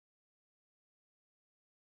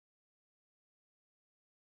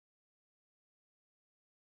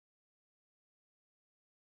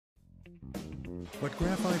But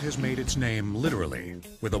graphite has made its name literally,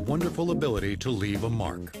 with a wonderful ability to leave a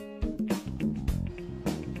mark.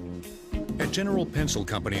 At General Pencil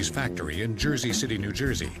Company's factory in Jersey City, New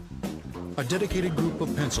Jersey, a dedicated group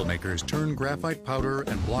of pencil makers turn graphite powder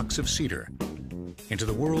and blocks of cedar into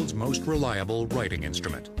the world's most reliable writing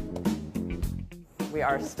instrument. We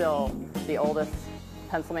are still the oldest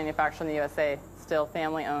pencil manufacturer in the USA, still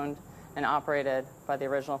family-owned and operated by the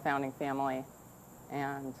original founding family.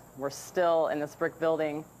 And we're still in this brick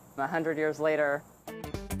building 100 years later.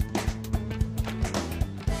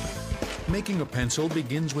 Making a pencil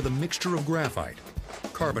begins with a mixture of graphite,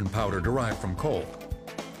 carbon powder derived from coal,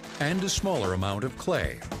 and a smaller amount of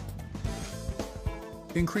clay.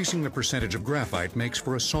 Increasing the percentage of graphite makes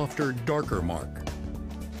for a softer, darker mark,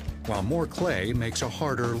 while more clay makes a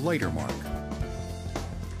harder, lighter mark.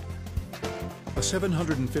 A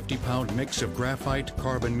 750-pound mix of graphite,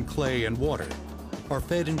 carbon, clay, and water are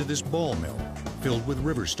fed into this ball mill filled with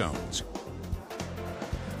river stones.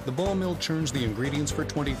 The ball mill churns the ingredients for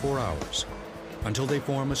 24 hours until they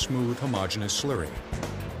form a smooth, homogeneous slurry.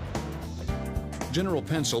 General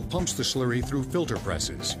Pencil pumps the slurry through filter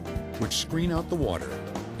presses, which screen out the water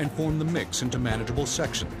and form the mix into manageable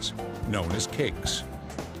sections, known as cakes.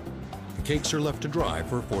 The cakes are left to dry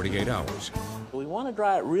for 48 hours. We want to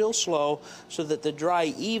dry it real slow so that they dry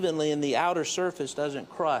evenly and the outer surface doesn't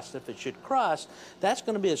crust. If it should crust, that's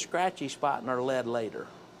going to be a scratchy spot in our lead later.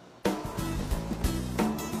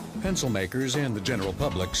 Pencil makers and the general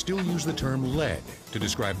public still use the term lead to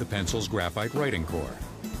describe the pencil's graphite writing core,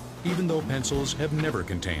 even though pencils have never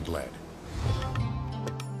contained lead.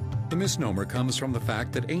 The misnomer comes from the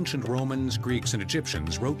fact that ancient Romans, Greeks, and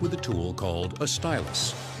Egyptians wrote with a tool called a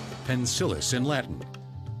stylus, pencillus in Latin,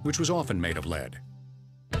 which was often made of lead.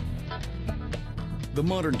 The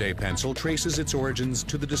modern-day pencil traces its origins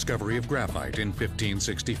to the discovery of graphite in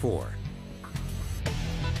 1564.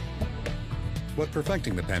 But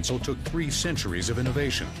perfecting the pencil took 3 centuries of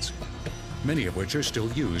innovations, many of which are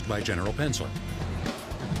still used by General Pencil.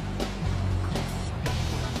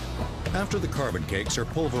 After the carbon cakes are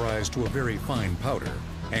pulverized to a very fine powder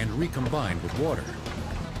and recombined with water,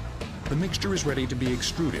 the mixture is ready to be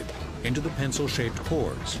extruded into the pencil-shaped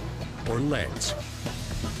cores, or leads.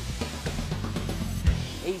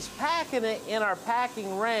 He's packing it in our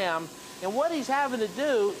packing ram, and what he's having to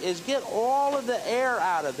do is get all of the air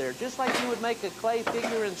out of there, just like you would make a clay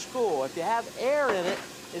figure in school. If you have air in it,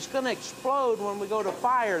 it's going to explode when we go to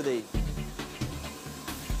fire these.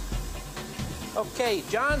 Okay,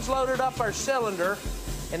 John's loaded up our cylinder,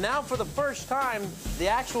 and now for the first time, the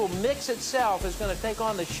actual mix itself is going to take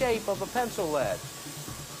on the shape of a pencil lead.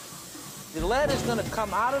 The lead is going to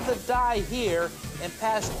come out of the die here and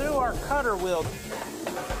pass through our cutter wheel.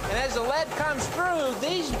 And as the lead comes through,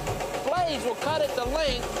 these blades will cut at the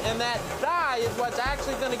length, and that die is what's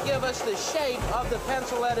actually going to give us the shape of the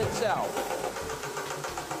pencil lead itself.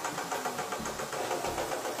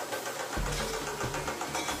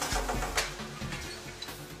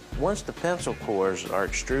 Once the pencil cores are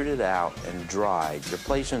extruded out and dried, they're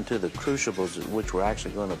placed into the crucibles which we're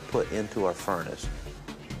actually going to put into our furnace.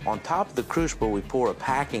 On top of the crucible, we pour a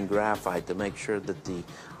packing graphite to make sure that the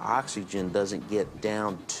oxygen doesn't get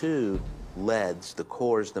down to leads, the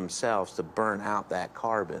cores themselves, to burn out that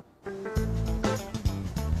carbon.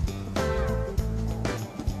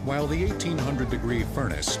 While the 1800-degree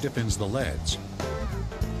furnace stiffens the leads,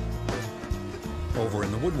 over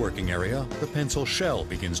in the woodworking area, the pencil shell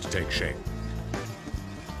begins to take shape.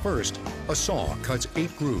 First, a saw cuts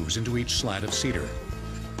 8 grooves into each slat of cedar.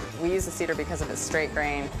 We use the cedar because of its straight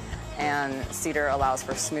grain, and cedar allows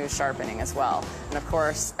for smooth sharpening as well. And of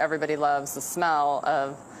course, everybody loves the smell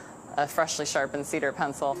of a freshly sharpened cedar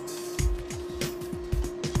pencil.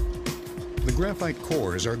 The graphite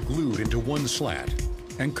cores are glued into one slat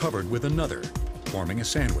and covered with another, forming a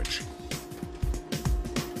sandwich.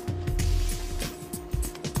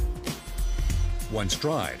 Once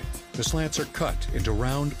dried, the slats are cut into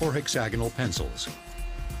round or hexagonal pencils.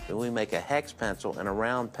 We make a hex pencil and a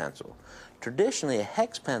round pencil. Traditionally, a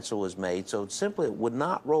hex pencil was made so simply it would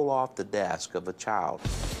not roll off the desk of a child.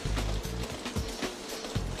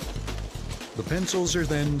 The pencils are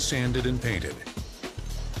then sanded and painted,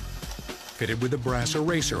 fitted with a brass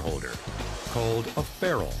eraser holder, called a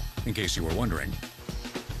ferrule, in case you were wondering,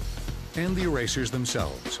 and the erasers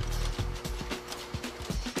themselves.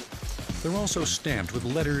 They're also stamped with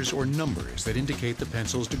letters or numbers that indicate the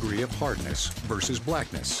pencil's degree of hardness versus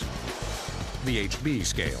blackness, the HB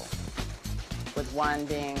scale. With 1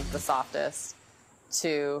 being the softest,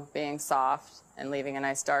 2 being soft and leaving a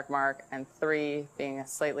nice dark mark, and 3 being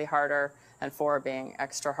slightly harder, and 4 being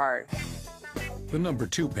extra hard. The number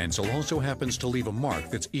 2 pencil also happens to leave a mark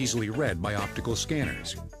that's easily read by optical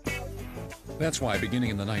scanners. That's why, beginning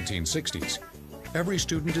in the 1960s, every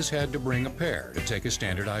student has had to bring a pair to take a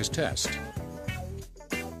standardized test.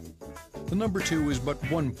 The number 2 is but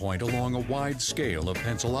one point along a wide scale of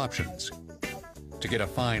pencil options. To get a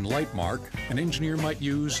fine light mark, an engineer might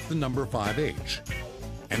use the number 5H.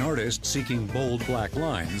 An artist seeking bold black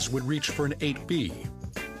lines would reach for an 8B.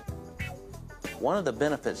 One of the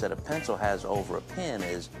benefits that a pencil has over a pen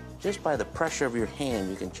is just by the pressure of your hand,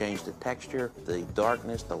 you can change the texture, the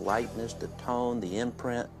darkness, the lightness, the tone, the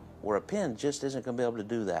imprint, where a pen just isn't going to be able to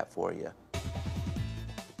do that for you.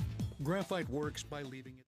 Graphite works by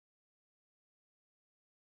leaving it